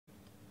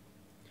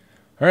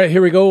All right,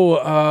 here we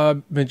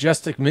go.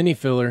 Majestic mini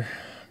filler.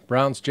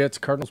 Browns, Jets,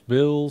 Cardinals,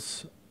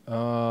 Bills,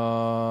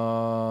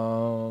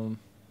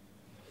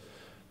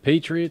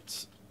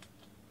 Patriots,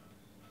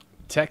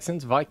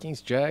 Texans,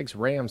 Vikings, Jags,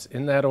 Rams,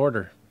 in that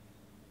order.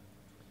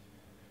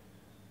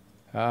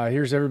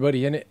 Here's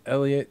everybody in it.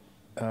 Elliott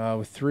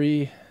with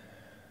 3.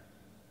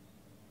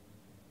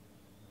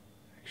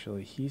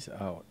 Actually, he's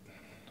out.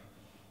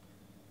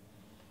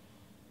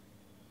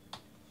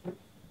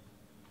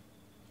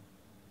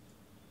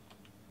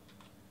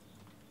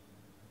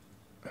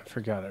 I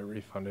forgot I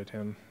refunded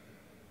him.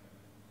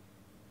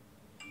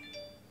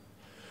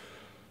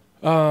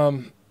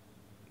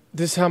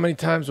 This is how many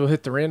times we'll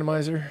hit the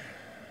randomizer?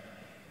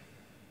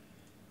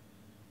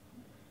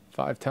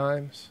 5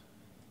 times.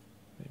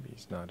 Maybe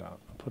he's not out.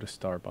 I'll put a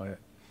star by it.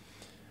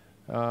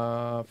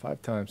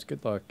 5 times.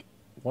 Good luck.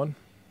 1,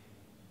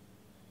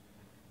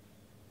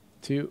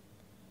 2,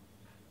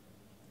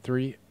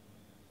 3,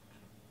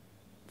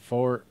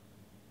 4,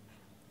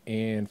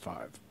 and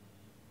 5.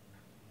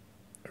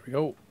 There we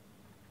go.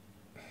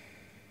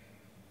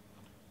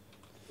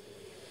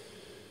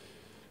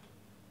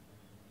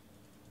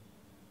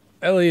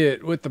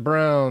 Elliott with the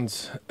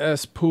Browns,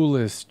 S.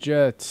 Poulis,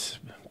 Jets,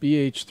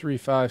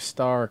 BH35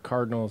 Star,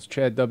 Cardinals,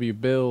 Chad W.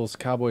 Bills,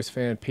 Cowboys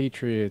fan,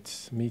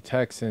 Patriots, me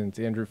Texans,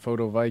 Andrew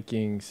Photo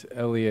Vikings,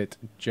 Elliott,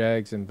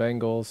 Jags and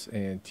Bengals,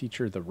 and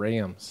Teacher the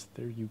Rams.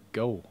 There you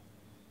go.